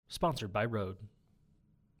Sponsored by Rode.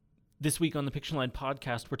 This week on the Picture Line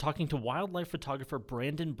podcast, we're talking to wildlife photographer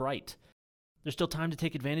Brandon Bright. There's still time to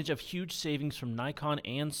take advantage of huge savings from Nikon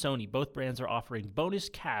and Sony. Both brands are offering bonus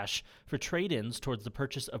cash for trade-ins towards the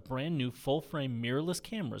purchase of brand new full-frame mirrorless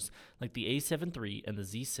cameras like the A7 III and the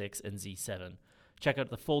Z6 and Z7. Check out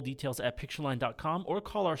the full details at pictureline.com or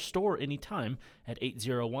call our store anytime at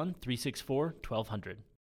 801-364-1200.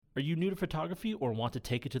 Are you new to photography or want to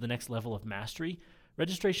take it to the next level of mastery?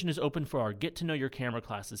 Registration is open for our Get to Know Your Camera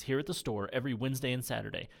classes here at the store every Wednesday and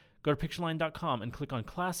Saturday. Go to pictureline.com and click on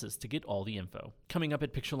classes to get all the info. Coming up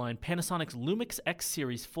at Pictureline, Panasonic's Lumix X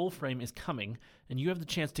Series full frame is coming, and you have the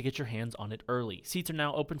chance to get your hands on it early. Seats are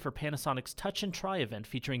now open for Panasonic's Touch and Try event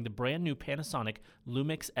featuring the brand new Panasonic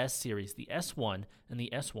Lumix S Series, the S1 and the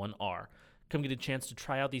S1R. Come get a chance to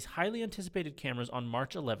try out these highly anticipated cameras on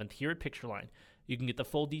March 11th here at Pictureline. You can get the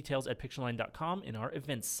full details at pictureline.com in our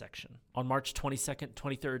events section. On March 22nd,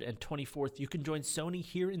 23rd, and 24th, you can join Sony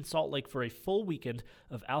here in Salt Lake for a full weekend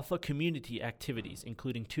of alpha community activities,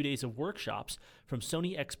 including 2 days of workshops from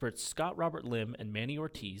Sony experts Scott Robert Lim and Manny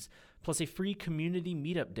Ortiz, plus a free community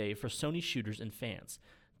meetup day for Sony shooters and fans.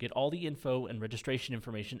 Get all the info and registration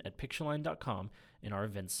information at pictureline.com in our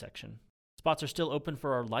events section. Spots are still open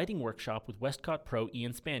for our lighting workshop with Westcott Pro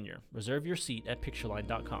Ian Spanier. Reserve your seat at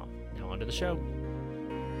pictureline.com. Now on to the show.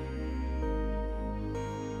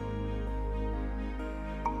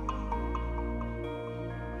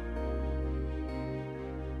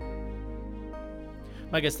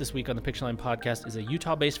 My guest this week on the Pictureline podcast is a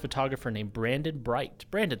Utah-based photographer named Brandon Bright.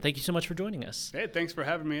 Brandon, thank you so much for joining us. Hey, thanks for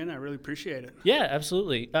having me in. I really appreciate it. Yeah,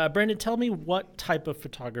 absolutely. Brandon, tell me what type of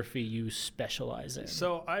photography you specialize in.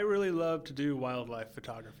 So I really love to do wildlife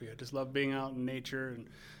photography. I just love being out in nature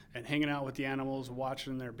and hanging out with the animals,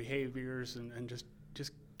 watching their behaviors, and just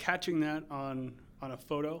catching that on a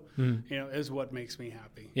photo, is what makes me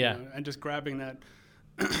happy. Yeah. And just grabbing that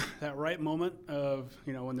that right moment of,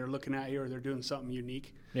 when they're looking at you or they're doing something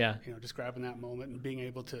unique. Yeah. Just grabbing that moment and being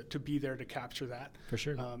able to be there to capture that. For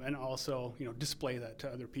sure. And also, display that to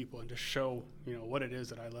other people and just show, what it is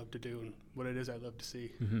that I love to do and what it is I love to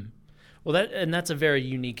see. Mm-hmm. Well, that's a very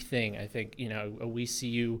unique thing. I think, we see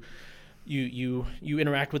you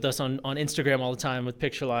interact with us on Instagram all the time with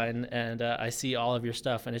Pictureline, and I see all of your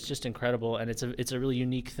stuff, and it's just incredible. And it's a really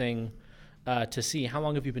unique thing to see. How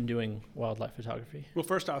long have you been doing wildlife photography? Well,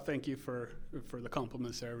 first off, thank you for the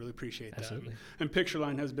compliments there. I really appreciate that. Absolutely. And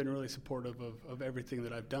Pictureline has been really supportive of everything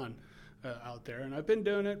that I've done out there. And I've been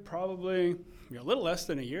doing it probably a little less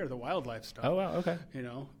than a year, the wildlife stuff. Oh, wow. Okay.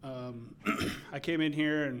 I came in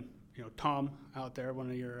here and, Tom out there, one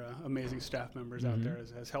of your amazing staff members out there,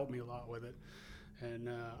 has helped me a lot with it. And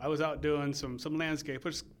I was out doing some landscape,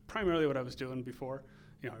 which is primarily what I was doing before.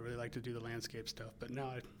 I really like to do the landscape stuff, but now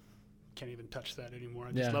I can't even touch that anymore.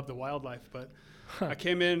 I just love the wildlife. But I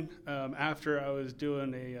came in after I was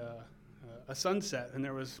doing a sunset, and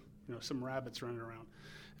there was some rabbits running around,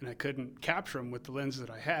 and I couldn't capture them with the lens that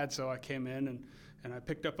I had. So I came in and I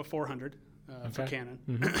picked up a 400 for Canon,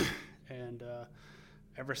 and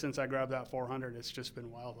ever since I grabbed that 400, it's just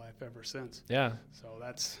been wildlife ever since. Yeah. So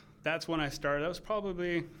that's when I started. That was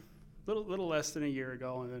probably a little less than a year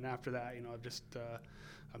ago, and then after that, I've just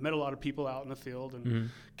I've met a lot of people out in the field and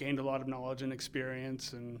gained a lot of knowledge and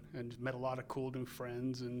experience and met a lot of cool new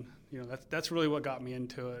friends. And, that's really what got me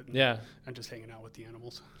into it. And just hanging out with the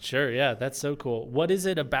animals. Sure. Yeah. That's so cool. What is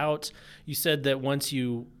it about, you said that once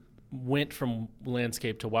you went from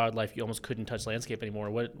landscape to wildlife, you almost couldn't touch landscape anymore.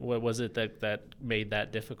 What was it that made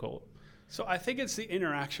that difficult? So I think it's the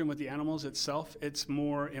interaction with the animals itself. It's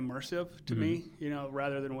more immersive to me,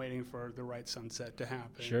 rather than waiting for the right sunset to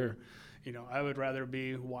happen. Sure. I would rather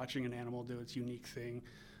be watching an animal do its unique thing,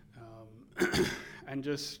 and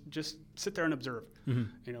just sit there and observe.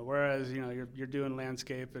 Whereas you're doing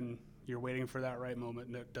landscape and you're waiting for that right moment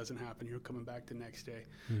and it doesn't happen. You're coming back the next day.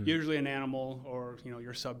 Usually an animal or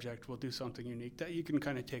your subject will do something unique that you can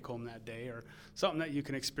kind of take home that day, or something that you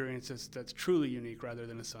can experience that's truly unique rather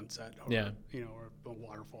than a sunset or or a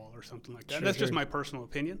waterfall or something like that. Sure, that's just my personal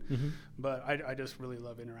opinion, but I just really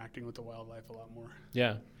love interacting with the wildlife a lot more.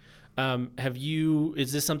 Yeah.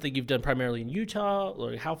 Is this something you've done primarily in Utah,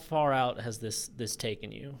 or how far out has this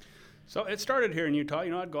taken you? So it started here in Utah.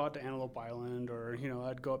 I'd go out to Antelope Island, or,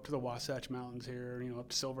 I'd go up to the Wasatch Mountains here, up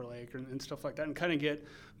to Silver Lake and stuff like that, and kind of get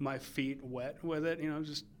my feet wet with it,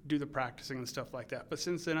 just do the practicing and stuff like that. But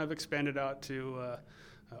since then, I've expanded out to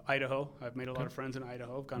Idaho. I've made a lot of friends in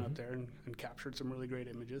Idaho. I've gone up there and captured some really great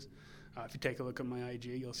images. If you take a look at my IG,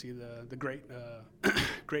 you'll see the great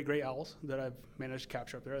gray owls that I've managed to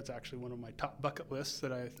capture up there. It's actually one of my top bucket lists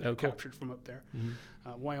that I captured from up there.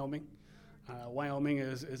 Wyoming. Wyoming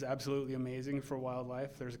is absolutely amazing for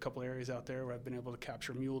wildlife. There's a couple areas out there where I've been able to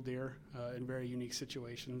capture mule deer in very unique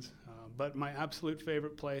situations. But my absolute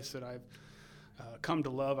favorite place that I've come to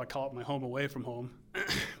love, I call it my home away from home.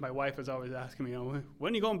 My wife is always asking me,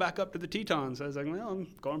 when are you going back up to the Tetons? I was like, well, I'm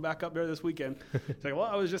going back up there this weekend. It's like, well,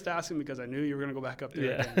 I was just asking because I knew you were going to go back up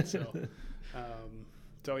there again.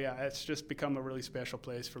 So yeah, it's just become a really special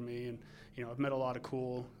place for me. And, I've met a lot of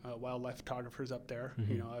cool wildlife photographers up there.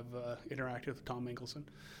 Mm-hmm. I've interacted with Tom Mickelson.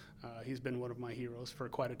 He's been one of my heroes for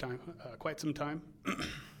quite some time.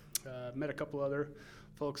 Met a couple other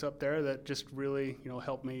folks up there that just really,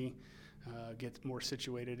 helped me get more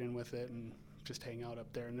situated in with it and just hang out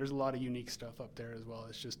up there. And there's a lot of unique stuff up there as well.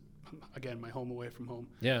 It's just, again, my home away from home.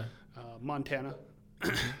 Yeah. Montana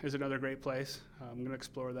is another great place. I'm going to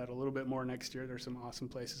explore that a little bit more next year. There's some awesome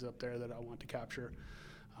places up there that I want to capture,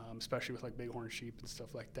 especially with like bighorn sheep and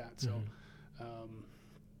stuff like that. So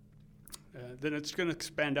then it's going to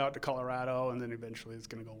expand out to Colorado, and then eventually it's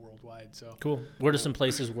going to go worldwide. So cool. What are some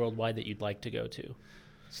places worldwide that you'd like to go to?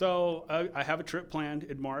 So I have a trip planned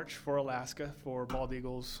in March for Alaska for bald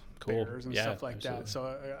eagles, bears, and stuff like that.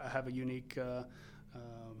 So I have a unique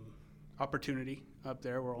opportunity up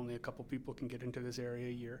there where only a couple people can get into this area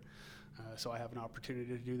a year. So I have an opportunity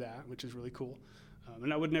to do that, which is really cool.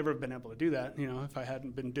 And I would never have been able to do that, if I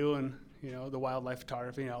hadn't been doing, the wildlife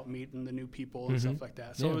photography, out meeting the new people and stuff like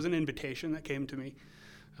that. So it was an invitation that came to me,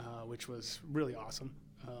 which was really awesome.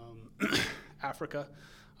 Africa.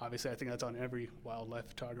 Obviously, I think that's on every wildlife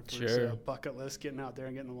photographer's bucket list, getting out there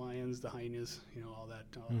and getting the lions, the hyenas, all that.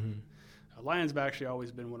 Lions have actually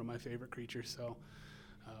always been one of my favorite creatures, so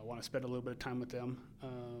I want to spend a little bit of time with them.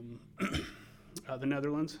 The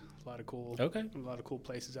Netherlands, a lot of cool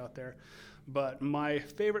places out there. But my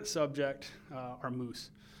favorite subject are moose.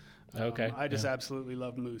 I just absolutely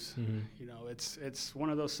love moose. It's one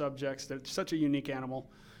of those subjects that's such a unique animal,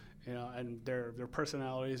 and their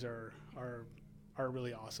personalities are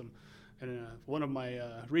really awesome. And one of my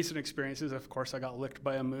recent experiences, of course, I got licked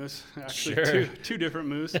by a moose, actually two different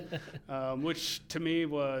moose, which to me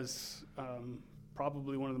was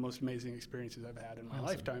probably one of the most amazing experiences I've had in my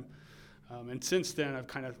lifetime. And since then, I've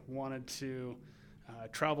kind of wanted to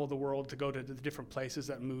travel the world to go to the different places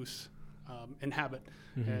that moose inhabit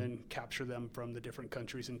and capture them from the different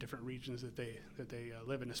countries and different regions that they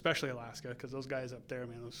live in, especially Alaska, because those guys up there,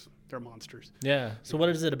 man, they're monsters. Yeah. So what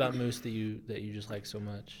is it about moose that you just like so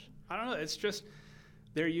much? I don't know. It's just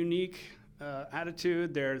their unique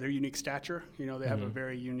attitude, their unique stature. They have a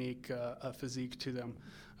very unique physique to them.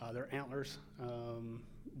 Their antlers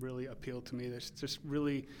really appeal to me. They're just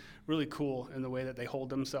really, really cool in the way that they hold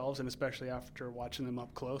themselves, and especially after watching them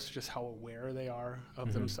up close, just how aware they are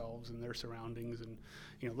of themselves and their surroundings, and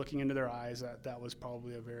looking into their eyes. That was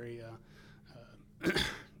probably a very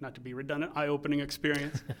not to be redundant, eye-opening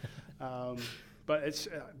experience. But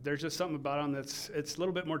there's just something about them it's a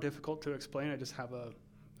little bit more difficult to explain. I just have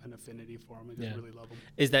an affinity for them. I just really love them.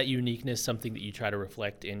 Is that uniqueness something that you try to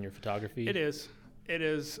reflect in your photography? It is.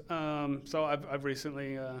 So I've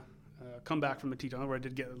recently come back from the Teton where I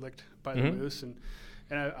did get licked by the moose, and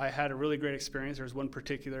I had a really great experience. There's one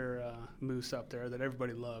particular moose up there that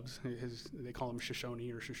everybody loves. They call him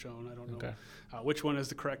Shoshone or Shoshone. I don't know which one is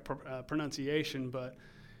the correct pronunciation, but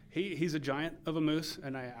he's a giant of a moose,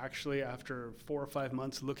 and I actually, after 4 or 5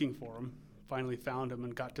 months looking for him, finally found him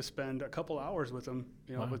and got to spend a couple hours with him,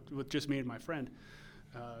 with just me and my friend.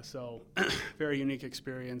 So very unique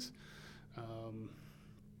experience.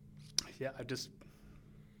 I just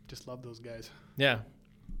love those guys. Yeah.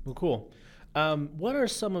 Well, cool. What are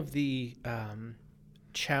some of the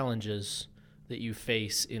challenges that you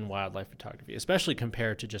face in wildlife photography, especially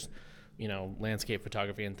compared to just, landscape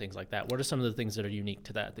photography and things like that? What are some of the things that are unique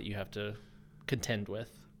to that you have to contend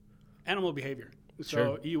with? Animal behavior.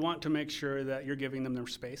 So you want to make sure that you're giving them their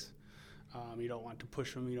space. You don't want to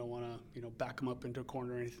push them. You don't want to, back them up into a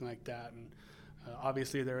corner or anything like that. And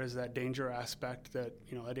obviously there is that danger aspect that,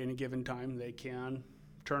 at any given time they can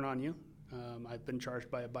turn on you. I've been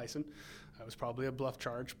charged by a bison. It was probably a bluff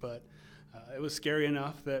charge, but it was scary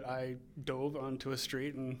enough that I dove onto a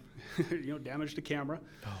street and, damaged a camera.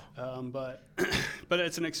 But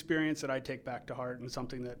it's an experience that I take back to heart, and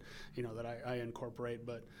something that, that I incorporate.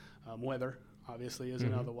 But weather obviously is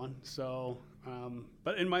another one. So,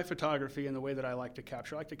 but in my photography and the way that I like to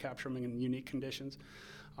capture them in unique conditions.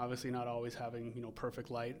 Obviously not always having, perfect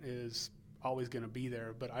light is always going to be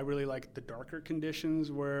there, but I really like the darker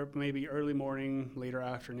conditions where maybe early morning, later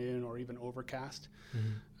afternoon, or even overcast.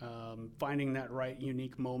 Finding that right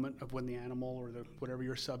unique moment of when the animal or whatever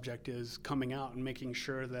your subject is coming out, and making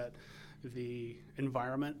sure that the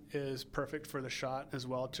environment is perfect for the shot as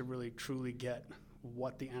well, to really truly get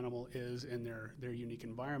what the animal is in their unique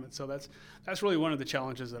environment. So that's really one of the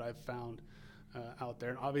challenges that I've found out there.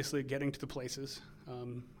 And obviously getting to the places,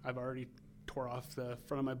 I've already tore off the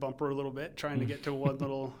front of my bumper a little bit trying to get to one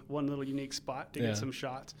little unique spot to get some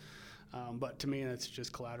shots. But to me, it's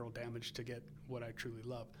just collateral damage to get what I truly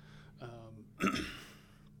love.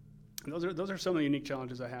 Those are some of the unique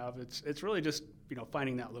challenges I have. It's really just,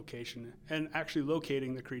 finding that location and actually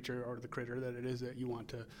locating the creature or the critter that it is that you want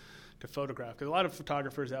to photograph. Because a lot of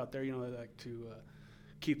photographers out there, they like to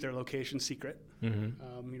keep their location secret,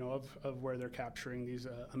 of where they're capturing these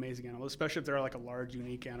amazing animals, especially if they're like a large,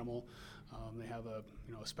 unique animal. They have a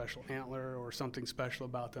special antler or something special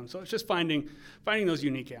about them. So it's just finding those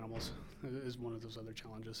unique animals is one of those other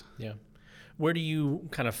challenges. Yeah. Where do you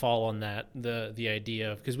kind of fall on that, the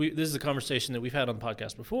idea of, because this is a conversation that we've had on the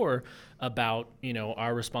podcast before about,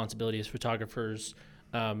 our responsibility as photographers,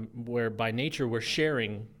 where by nature we're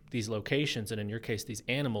sharing these locations, and in your case, these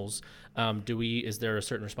animals. Is there a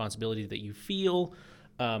certain responsibility that you feel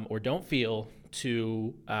or don't feel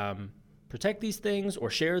to protect these things or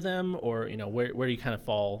share them, or, where do you kind of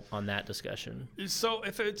fall on that discussion? So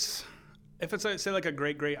if it's say like a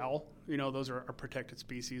great gray owl, those are protected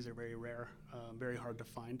species. They're very rare, very hard to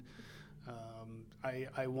find.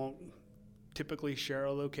 I won't typically share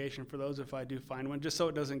a location for those if I do find one, just so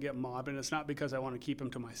it doesn't get mobbed. And it's not because I want to keep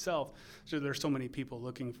them to myself. So there's so many people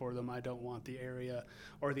looking for them. I don't want the area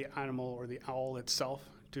or the animal or the owl itself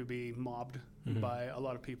to be mobbed by a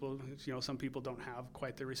lot of people. Some people don't have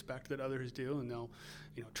quite the respect that others do, and they'll,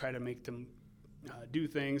 try to make them do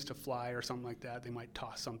things to fly or something like that. They might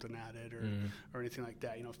toss something at it or anything like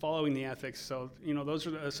that, following the ethics. So, those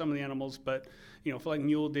are some of the animals, but, for like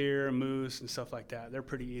mule deer and moose and stuff like that, they're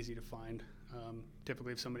pretty easy to find.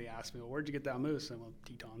 Typically if somebody asks me, well, where'd you get that moose? I'm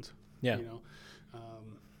Tetons. Yeah.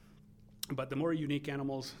 But the more unique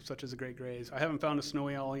animals, such as the great grays, I haven't found a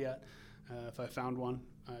snowy owl yet. If I found one,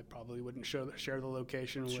 I probably wouldn't share the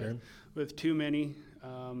location with too many.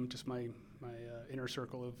 Just my inner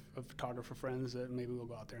circle of photographer friends that maybe we'll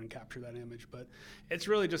go out there and capture that image. But it's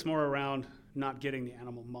really just more around not getting the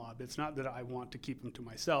animal mobbed. It's not that I want to keep them to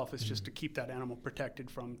myself. It's just to keep that animal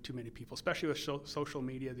protected from too many people, especially with social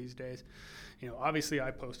media these days. Obviously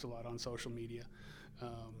I post a lot on social media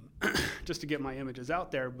just to get my images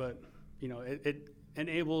out there, but it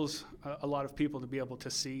enables a lot of people to be able to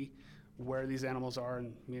see where these animals are,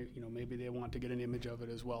 and maybe they want to get an image of it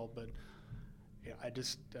as well. But I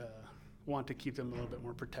just want to keep them a little bit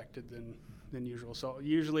more protected than usual. So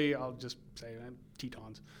usually I'll just say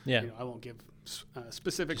Tetons. Yeah. I won't give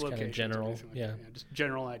specific just locations. Kind of general, or anything like that. Yeah, just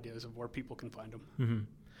general ideas of where people can find them. Mm-hmm.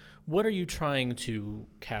 What are you trying to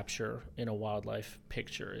capture in a wildlife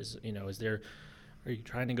picture? Are you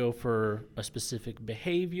trying to go for a specific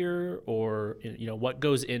behavior, or what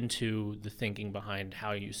goes into the thinking behind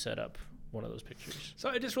how you set up one of those pictures? So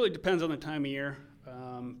it just really depends on the time of year.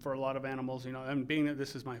 For a lot of animals, and being that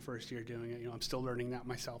this is my first year doing it, I'm still learning that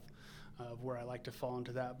myself, of where I like to fall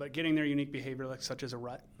into that. But getting their unique behavior, like such as a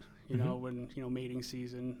rut, when mating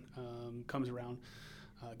season comes around,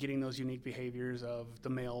 getting those unique behaviors of the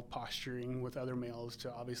male posturing with other males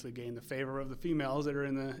to obviously gain the favor of the females that are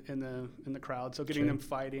in the crowd. So getting them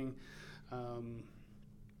fighting,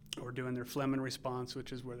 or doing their phlegm response,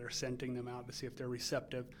 which is where they're scenting them out to see if they're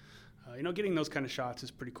receptive. Getting those kind of shots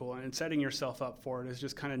is pretty cool, and setting yourself up for it is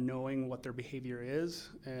just kind of knowing what their behavior is.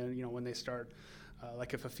 And when they start,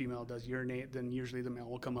 like if a female does urinate, then usually the male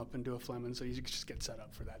will come up and do a phlegm, so you just get set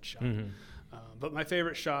up for that shot. Mm-hmm. But my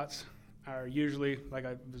favorite shots are usually, like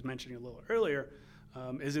I was mentioning a little earlier,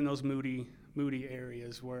 is in those moody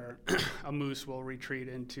areas where a moose will retreat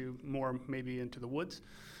into the woods,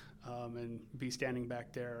 and be standing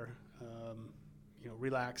back there,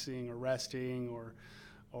 relaxing or resting or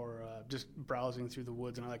just browsing through the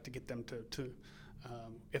woods. And I like to get them to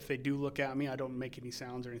if they do look at me, I don't make any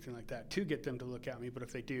sounds or anything like that to get them to look at me. But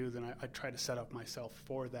if they do, then I try to set up myself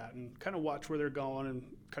for that and kind of watch where they're going and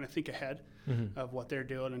kind of think ahead of what they're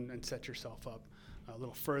doing, and set yourself up a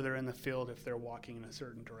little further in the field if they're walking in a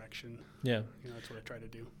certain direction. Yeah. That's what I try to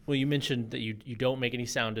do. Well, you mentioned that you don't make any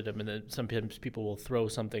sound at them, and then sometimes people will throw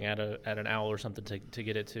something at an owl or something to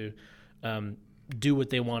get it to do what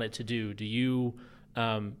they want it to do. Do you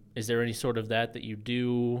is there any sort of that you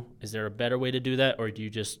do? Is there a better way to do that, or do you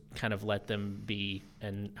just kind of let them be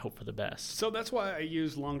and hope for the best? So that's why I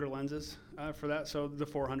use longer lenses for that. So the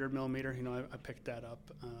 400 millimeter, I picked that up.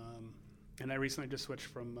 And I recently just switched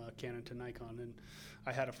from Canon to Nikon, and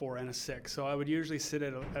I had a 4 and a 6. So I would usually sit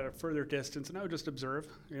at a further distance, and I would just observe,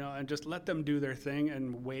 and just let them do their thing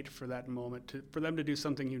and wait for that moment for them to do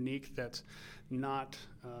something unique that's not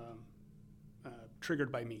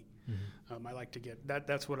triggered by me. Mm-hmm. I like to get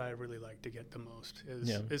that's what I really like to get the most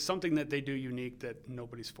is something that they do unique that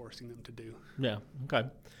nobody's forcing them to do. Yeah. Okay.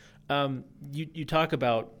 You talk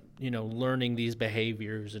about, learning these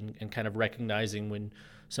behaviors and kind of recognizing when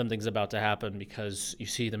something's about to happen because you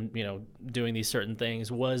see them, doing these certain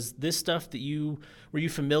things. Was this stuff were you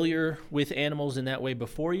familiar with animals in that way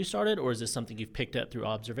before you started, or is this something you've picked up through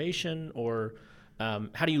observation, or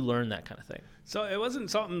how do you learn that kind of thing? So it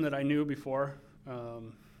wasn't something that I knew before.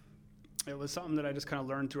 It was something that I just kind of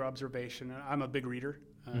learned through observation. I'm a big reader,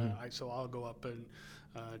 so I'll go up and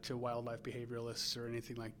to wildlife behavioralists or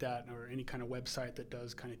anything like that, or any kind of website that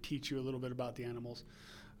does kind of teach you a little bit about the animals,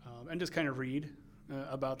 and just kind of read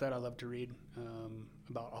about that. I love to read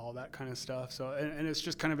about all that kind of stuff. So and it's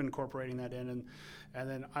just kind of incorporating that in, and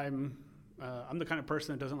then I'm the kind of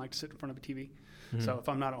person that doesn't like to sit in front of a TV. Mm-hmm. So if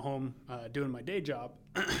I'm not at home doing my day job,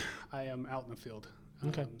 I am out in the field.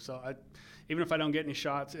 Okay. Even if I don't get any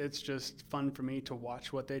shots, it's just fun for me to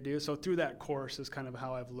watch what they do. So through that course is kind of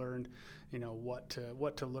how I've learned, what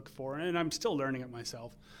to look for, and I'm still learning it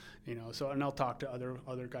myself. And I'll talk to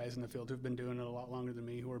other guys in the field who've been doing it a lot longer than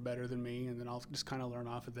me, who are better than me, and then I'll just kind of learn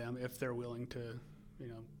off of them if they're willing to,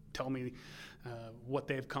 tell me what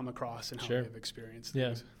they've come across and how they've experienced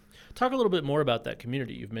things. Yeah. Talk a little bit more about that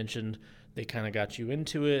community. You've mentioned they kind of got you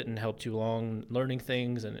into it and helped you along learning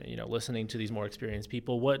things and, listening to these more experienced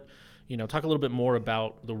people. Talk a little bit more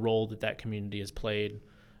about the role that community has played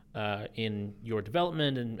in your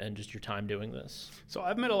development and just your time doing this. So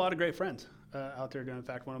I've met a lot of great friends out there. In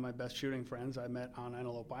fact, one of my best shooting friends I met on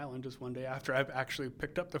Antelope Island just one day after I've actually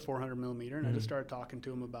picked up the 400 millimeter, and I just started talking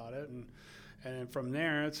to him about it. And then from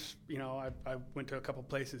there, it's, I went to a couple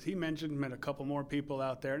places he mentioned, met a couple more people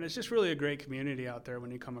out there, and it's just really a great community out there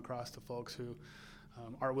when you come across the folks who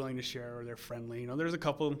are willing to share, or they're friendly. There's a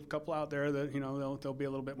couple out there that, they'll be a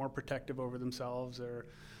little bit more protective over themselves or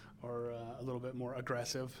a little bit more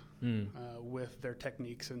aggressive with their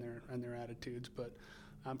techniques and their attitudes. But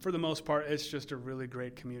for the most part, it's just a really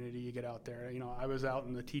great community. You get out there. I was out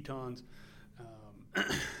in the Tetons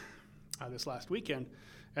this last weekend,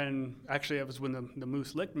 and actually it was when the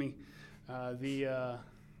moose licked me.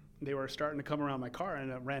 They were starting to come around my car,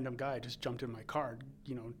 and a random guy just jumped in my car.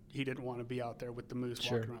 He didn't want to be out there with the moose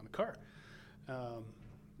walking around the car.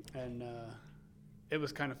 It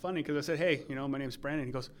was kind of funny because I said, "Hey, my name's Brandon."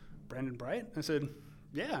 He goes, "Brandon Bright?" I said,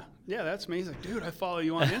 Yeah, that's me. He's like, "Dude, I follow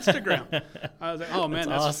you on Instagram." I was like, "Oh man,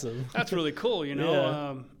 that's awesome. That's really cool,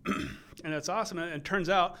 Yeah. And it's awesome. And it turns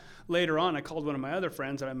out later on, I called one of my other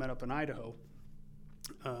friends that I met up in Idaho.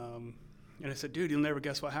 And I said, "Dude, you'll never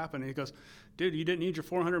guess what happened." And he goes, "Dude, you didn't need your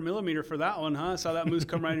 400 millimeter for that one, huh? I saw that moose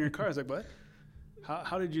come right in your car." I was like, "What?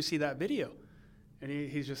 How did you see that video?" And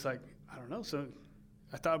he's just like, "I don't know. So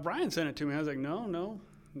I thought Brian sent it to me." I was like, No,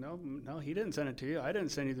 he didn't send it to you. I didn't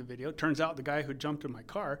send you the video. Turns out the guy who jumped in my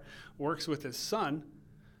car works with his son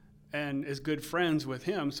and is good friends with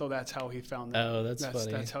him, so that's how he found that. Oh, that's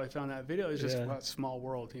funny. That's how he found that video. It's just a small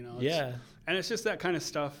world, Yeah. And it's just that kind of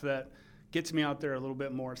stuff that gets me out there a little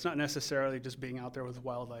bit more. It's not necessarily just being out there with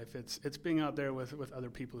wildlife. It's being out there with other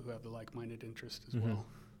people who have the like-minded interest as well.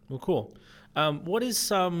 Well, cool. What is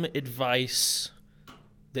some advice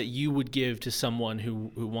that you would give to someone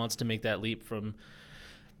who wants to make that leap from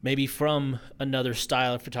another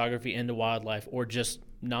style of photography into wildlife, or just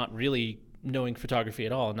not really knowing photography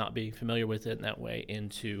at all, not being familiar with it in that way,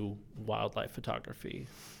 into wildlife photography?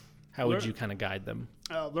 How would you kind of guide them?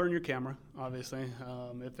 Learn your camera, obviously.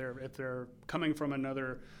 If they're coming from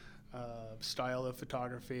another style of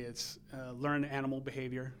photography, it's learn animal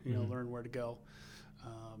behavior. Learn where to go.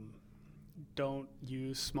 Don't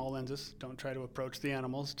use small lenses. Don't try to approach the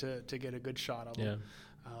animals to get a good shot of them.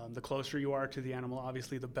 Yeah. The closer you are to the animal,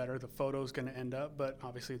 obviously, the better the photo is going to end up. But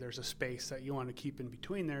obviously, there's a space that you want to keep in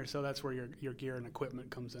between there. So that's where your gear and equipment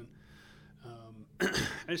comes in.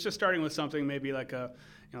 And it's just starting with something maybe like a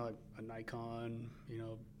Nikon,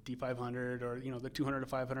 D500, or the 200 to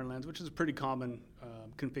 500 lens, which is a pretty common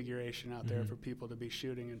configuration out there for people to be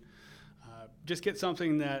shooting. And just get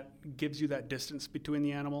something that gives you that distance between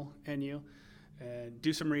the animal and you. And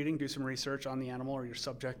do some reading, do some research on the animal or your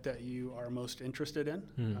subject that you are most interested in.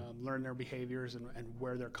 Learn their behaviors and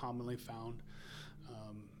where they're commonly found,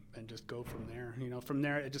 and just go from there. From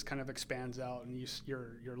there it just kind of expands out, and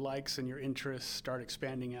your likes and your interests start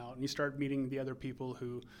expanding out, and you start meeting the other people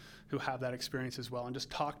who have that experience as well, and just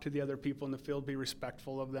talk to the other people in the field, be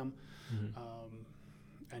respectful of them.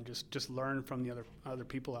 and just learn from the other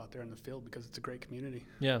people out there in the field, because it's a great community.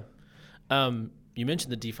 Yeah. You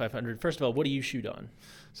mentioned the D500. First of all, what do you shoot on?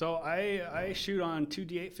 So I shoot on 2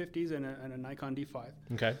 D850s and a Nikon D5.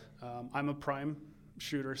 Okay. I'm a prime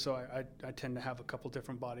shooter, so I tend to have a couple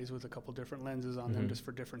different bodies with a couple different lenses on them, just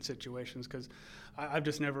for different situations, because I've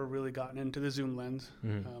just never really gotten into the zoom lens.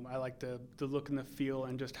 I like the look and the feel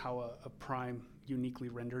and just how a prime uniquely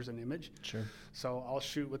renders an image. Sure. So I'll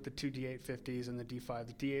shoot with the 2 D850s and the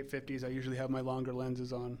D5. The D850s I usually have my longer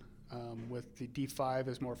lenses on. With the D5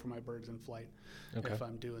 is more for my birds in flight, if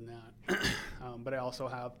I'm doing that. But I also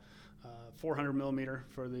have 400 millimeter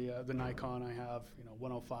for the Nikon. I have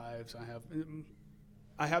 105s.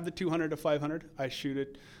 I have the 200 to 500. I shoot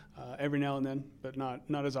it every now and then, but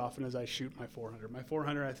not as often as I shoot my 400. My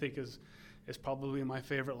 400 I think is probably my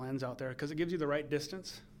favorite lens out there, because it gives you the right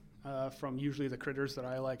distance from usually the critters that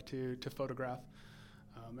I like to photograph.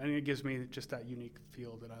 And it gives me just that unique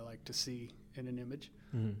feel that I like to see in an image.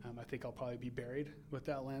 I think I'll probably be buried with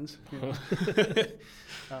that lens.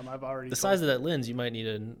 I've already. The size of that lens, you might need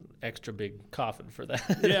an extra big coffin for that.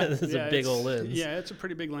 Yeah, it's a big old lens. Yeah, it's a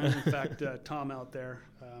pretty big lens. In fact, Tom out there,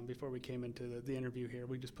 before we came into the interview here,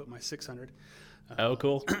 we just put my 600. Oh,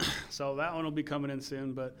 cool. So that one will be coming in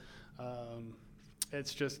soon, but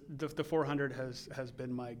it's just the 400 has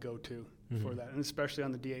been my go-to for that, and especially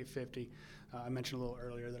on the D850. I mentioned a little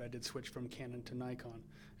earlier that I did switch from Canon to Nikon,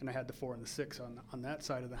 and I had the 4 and the 6 on that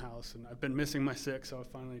side of the house, and I've been missing my 6, so I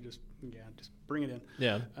finally just bring it in.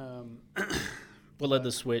 Yeah. What led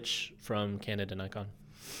the switch from Canon to Nikon?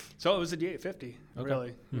 So it was the D850,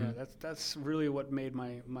 really. Yeah, that's really what made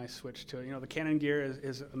my switch to it. The Canon gear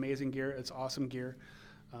is amazing gear. It's awesome gear.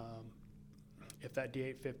 If that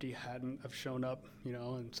D850 hadn't have shown up,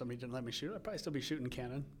 and somebody didn't let me shoot, I'd probably still be shooting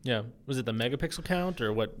Canon. Yeah. Was it the megapixel count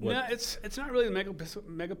or what? Yeah, it's not really the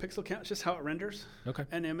megapixel count. It's just how it renders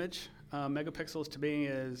an image. Megapixels to me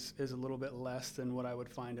is a little bit less than what I would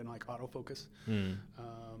find in like autofocus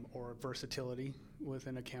or versatility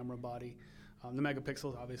within a camera body. The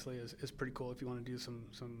megapixels obviously is pretty cool if you want to do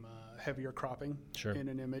some heavier cropping in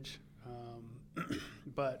an image.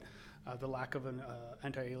 But the lack of an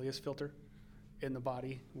anti-alias filter in the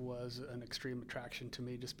body was an extreme attraction to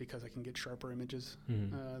me, just because I can get sharper images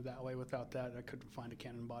that way. Without that, I couldn't find a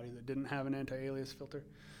Canon body that didn't have an anti-alias filter.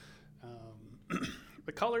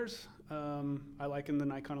 The colors, I like in the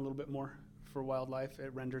Nikon a little bit more for wildlife.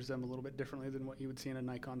 It renders them a little bit differently than what you would see in a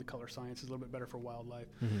Nikon. The color science is a little bit better for wildlife.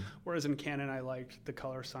 Whereas in Canon, I liked the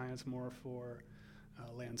color science more for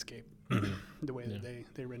landscape, the way that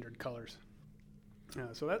they rendered colors.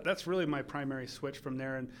 So that's really my primary switch from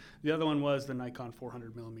there, and the other one was the Nikon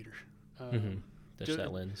 400 millimeter. Just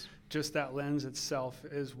that lens. Just that lens itself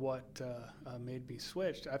is what made me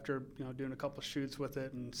switch. After doing a couple shoots with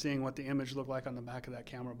it and seeing what the image looked like on the back of that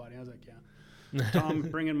camera body, I was like, Tom,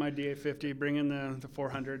 bring in my D850, bring in the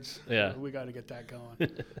 400s. Yeah, we got to get that going.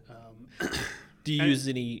 Do you use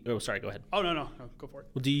any? Oh, sorry. Go ahead. Oh no, go for it.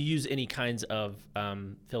 Well, do you use any kinds of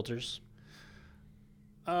filters?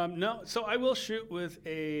 No, so I will shoot with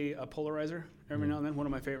a polarizer every now and then. One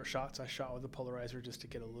of my favorite shots I shot with a polarizer just to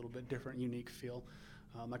get a little bit different, unique feel.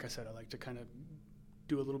 Like I said, I like to kind of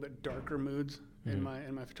do a little bit darker moods in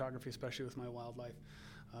my photography, especially with my wildlife.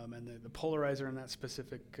 And the polarizer in that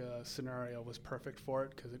specific scenario was perfect for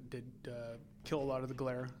it, because it did kill a lot of the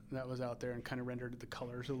glare that was out there and kind of rendered the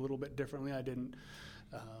colors a little bit differently. I didn't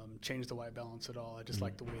change the white balance at all. I just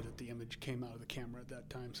liked the way that the image came out of the camera at that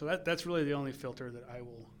time. So that's really the only filter that I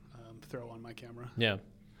will throw on my camera. Yeah.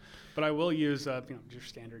 But I will use your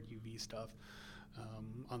standard UV stuff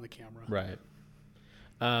on the camera. Right.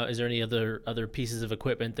 Is there any other pieces of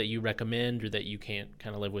equipment that you recommend or that you can't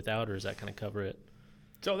kind of live without, or does that kind of cover it?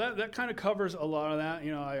 So that kind of covers a lot of that.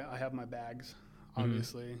 I have my bags,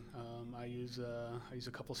 obviously. I use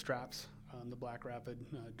a couple straps. The Black Rapid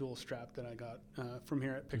dual strap that I got from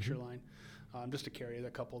here at Pictureline, just to carry a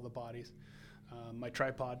couple of the bodies. My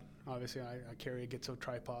tripod, obviously, I carry a Gitzo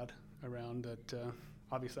tripod around that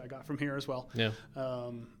obviously I got from here as well. Yeah.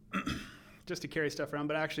 Just to carry stuff around.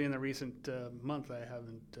 But actually in the recent month, I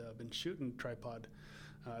haven't been shooting tripod.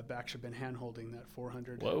 I've actually been hand-holding that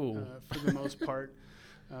 400 for the most part,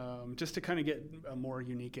 just to kind of get more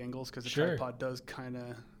unique angles, because the tripod does kind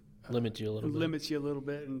of limits you a little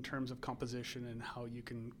bit in terms of composition and how you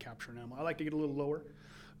can capture an animal. I like to get a little lower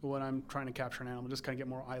when I'm trying to capture an animal, just kind of get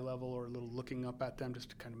more eye level or a little looking up at them,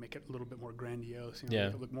 just to kind of make it a little bit more grandiose, make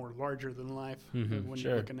it look more larger than life when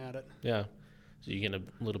you're looking at it. Yeah. So you get a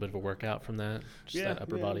little bit of a workout from that, just that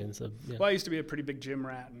upper body and stuff. Yeah. Well, I used to be a pretty big gym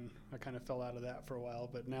rat, and I kind of fell out of that for a while.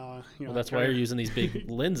 But now, well, that's why you're using these big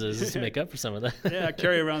lenses to make up for some of that. Yeah, I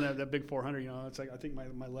carry around that big 400. It's like I think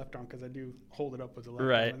my left arm, because I do hold it up with the left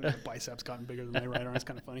arm. And my biceps gotten bigger than my right arm. It's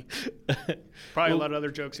kind of funny. Probably a lot of other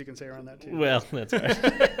jokes you can say around that too. Well, that's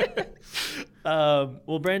right.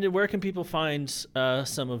 Well, Brandon, where can people find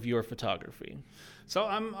some of your photography? So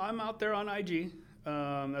I'm out there on IG.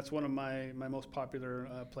 That's one of my most popular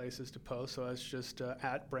places to post. So it's just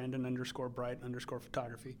at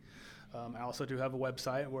Brandon_Bright_photography. I also do have a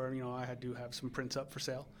website where I do have some prints up for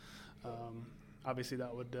sale. Obviously,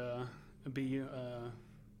 that would be a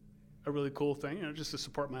really cool thing, just to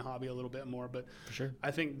support my hobby a little bit more. But for sure,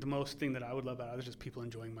 I think the most thing that I would love about it is just people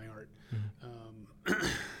enjoying my art. Mm-hmm.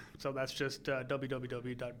 So that's just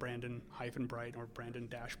www.brandon-bright or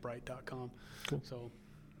brandon-bright.com. Cool. So,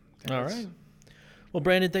 all right. Well,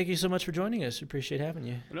 Brandon, thank you so much for joining us. Appreciate having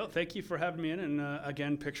you. No, thank you for having me in. And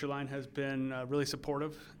again, Pictureline has been really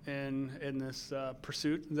supportive in this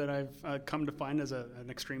pursuit that I've come to find as an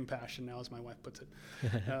extreme passion now, as my wife puts it.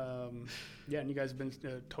 And you guys have been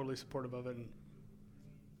totally supportive of it.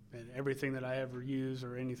 And everything that I ever use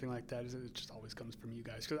or anything like that, it just always comes from you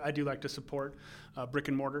guys. Because I do like to support brick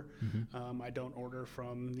and mortar. Mm-hmm. I don't order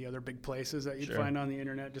from the other big places that you'd find on the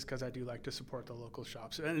internet, just because I do like to support the local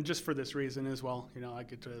shops. And just for this reason as well, I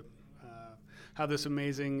get to have this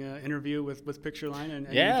amazing interview with Pictureline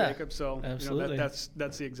and Jacob. So absolutely. That's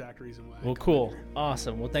the exact reason why. Well, cool.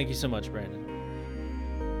 Awesome. Well, thank you so much, Brandon.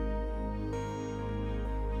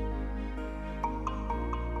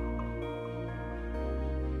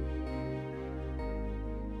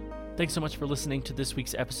 Thanks so much for listening to this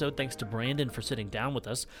week's episode. Thanks to Brandon for sitting down with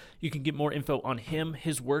us. You can get more info on him,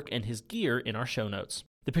 his work, and his gear in our show notes.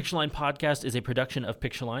 The Pictureline podcast is a production of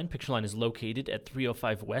Pictureline. Pictureline is located at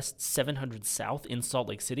 305 West, 700 South in Salt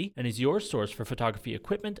Lake City, and is your source for photography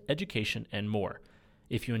equipment, education, and more.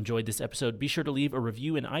 If you enjoyed this episode, be sure to leave a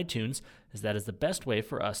review in iTunes, as that is the best way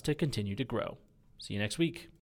for us to continue to grow. See you next week.